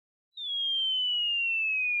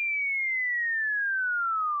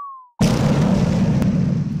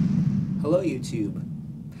Hello YouTube,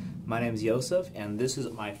 my name is Yosef and this is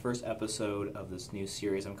my first episode of this new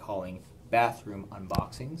series I'm calling Bathroom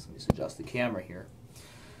Unboxings. Let me just adjust the camera here.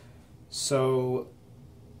 So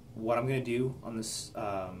what I'm going to do on this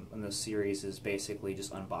series is basically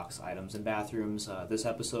just unbox items in bathrooms. This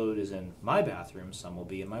episode is in my bathroom, some will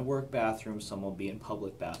be in my work bathroom, some will be in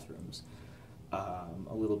public bathrooms. A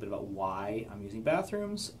little bit about why I'm using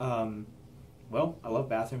bathrooms. Well, I love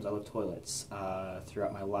bathrooms, I love toilets.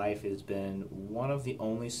 Throughout my life, it has been one of the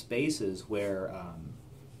only spaces where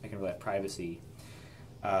I can really have privacy.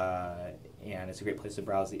 And it's a great place to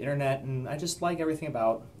browse the internet, and I just like everything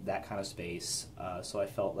about that kind of space. So I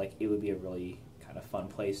felt like it would be a really kind of fun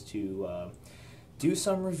place to do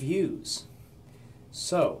some reviews.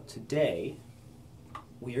 So today,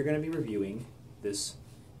 we are going to be reviewing this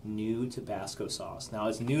new Tabasco sauce. Now,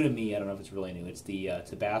 it's new to me, I don't know if it's really new. It's the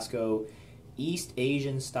Tabasco East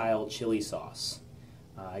Asian style chili sauce.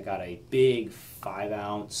 I got a big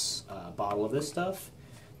 5-ounce bottle of this stuff.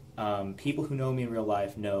 People who know me in real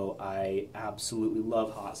life know I absolutely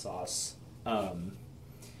love hot sauce. And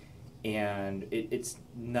it's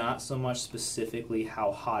not so much specifically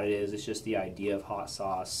how hot it is, it's just the idea of hot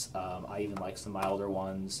sauce. I even like some milder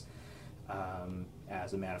ones.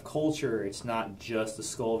 As a man of culture, it's not just the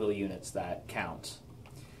Scoville units that count.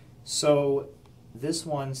 So this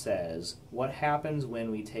one says, what happens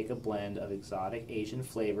when we take a blend of exotic Asian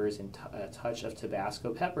flavors and a touch of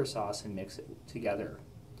Tabasco pepper sauce and mix it together?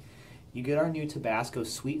 You get our new Tabasco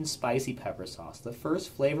sweet and spicy pepper sauce, the first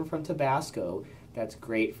flavor from Tabasco that's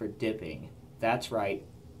great for dipping. That's right,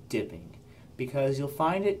 dipping. Because you'll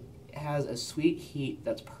find it has a sweet heat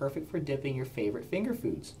that's perfect for dipping your favorite finger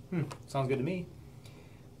foods. Sounds good to me.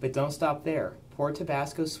 But don't stop there. Pour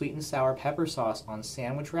Tabasco sweet and sour pepper sauce on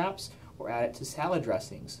sandwich wraps or add it to salad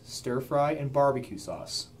dressings, stir fry, and barbecue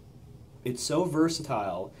sauce. It's so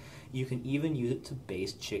versatile, you can even use it to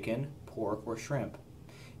baste chicken, pork, or shrimp.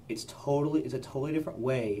 It's a totally different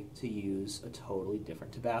way to use a totally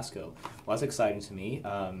different Tabasco. Well, that's exciting to me.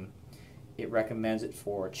 It recommends it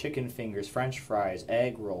for chicken fingers, french fries,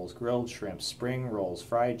 egg rolls, grilled shrimp, spring rolls,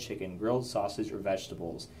 fried chicken, grilled sausage, or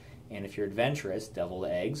vegetables. And if you're adventurous, deviled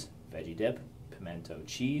eggs, veggie dip, pimento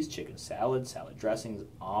cheese, chicken salad, salad dressings,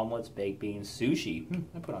 omelets, baked beans, sushi.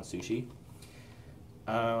 I put on sushi.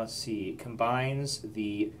 Let's see. It combines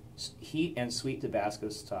the heat and sweet Tabasco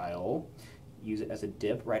style. Use it as a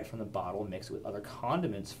dip right from the bottle, mix it with other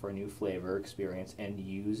condiments for a new flavor experience, and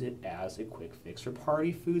use it as a quick fix for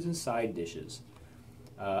party foods and side dishes.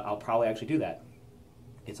 I'll probably actually do that.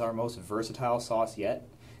 It's our most versatile sauce yet.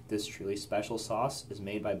 This truly special sauce is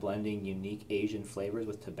made by blending unique Asian flavors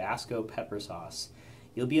with Tabasco pepper sauce.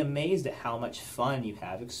 You'll be amazed at how much fun you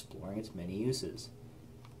have exploring its many uses.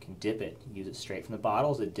 You can dip it. Use it straight from the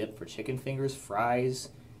bottle as a dip for chicken fingers, fries,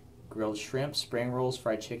 grilled shrimp, spring rolls,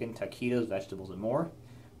 fried chicken, taquitos, vegetables, and more.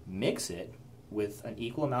 Mix it with an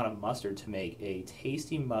equal amount of mustard to make a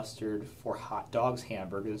tasty mustard for hot dogs,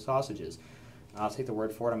 hamburgers, and sausages. I'll take the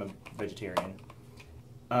word for it. I'm a vegetarian.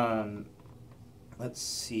 Let's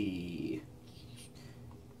see.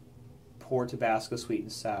 Pour Tabasco sweet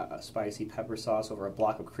and spicy pepper sauce over a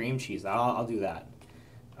block of cream cheese. I'll do that.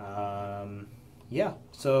 Yeah,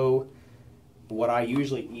 so what I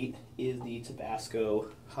usually eat is the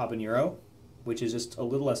Tabasco habanero, which is just a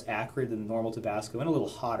little less acrid than normal Tabasco and a little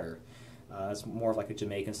hotter. It's more of like a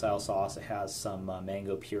Jamaican style sauce. It has some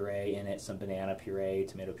mango puree in it, some banana puree,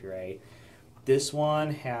 tomato puree. This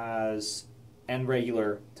one has, and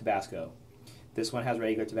regular Tabasco. This one has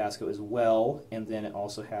regular Tabasco as well, and then it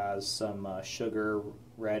also has some sugar,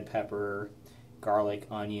 red pepper, garlic,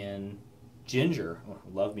 onion, ginger. Oh,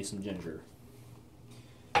 love me some ginger.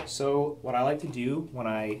 So what I like to do when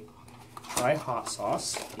I try hot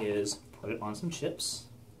sauce is put it on some chips.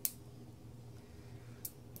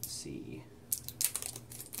 Let's see.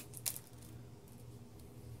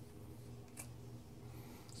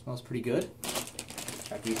 Smells pretty good.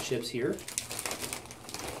 Got these chips here.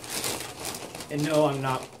 And no,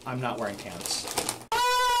 I'm not wearing pants.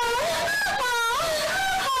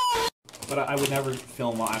 But I would never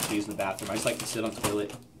film while I actually use the bathroom. I just like to sit on the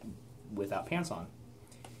toilet without pants on.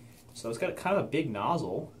 So it's got kind of a big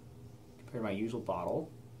nozzle compared to my usual bottle.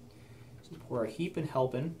 Just pour a heap and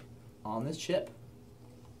helping on this chip.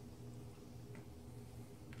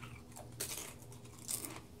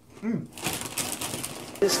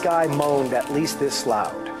 This guy moaned at least this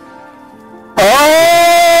loud.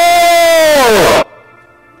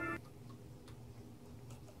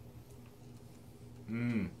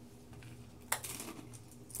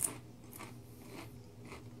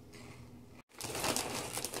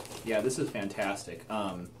 Yeah, this is fantastic.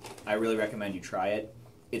 I really recommend you try it.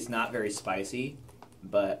 It's not very spicy,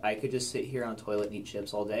 but I could just sit here on the toilet and eat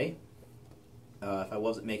chips all day. If I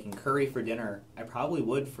wasn't making curry for dinner, I probably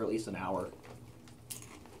would for at least an hour.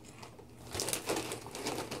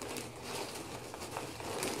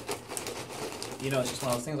 You know, it's just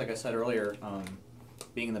one of those things, like I said earlier,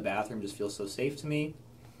 being in the bathroom just feels so safe to me.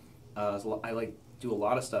 I like do a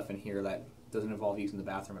lot of stuff in here that doesn't involve using the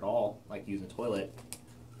bathroom at all, like using the toilet.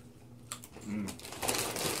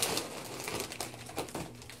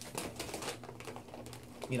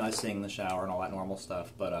 You know, I sing in the shower and all that normal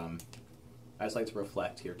stuff, but I just like to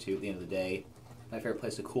reflect here too at the end of the day. My favorite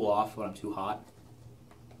place to cool off when I'm too hot.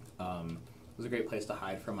 It was a great place to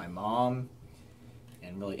hide from my mom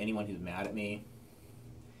and really anyone who's mad at me.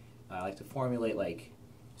 I like to formulate like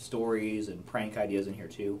stories and prank ideas in here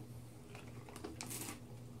too.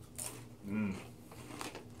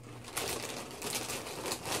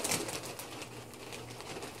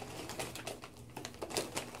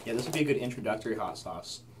 Yeah, this would be a good introductory hot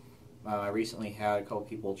sauce. I recently had a couple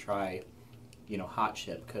people try, you know, hot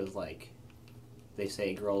chip, because like they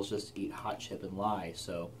say girls just eat hot chip and lie.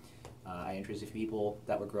 So I introduced people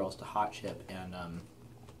that were girls to hot chip, and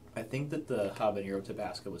I think that the habanero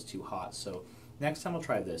Tabasco was too hot. So next time I'll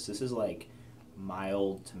try this. This is like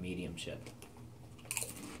mild to medium chip.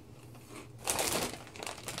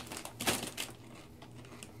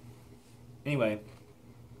 Anyway,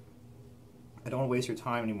 I don't want to waste your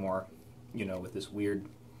time anymore, you know, with this weird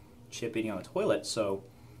chip eating on the toilet, so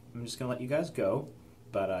I'm just going to let you guys go,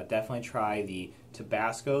 but definitely try the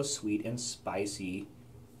Tabasco Sweet and Spicy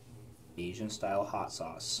Asian-style hot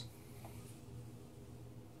sauce.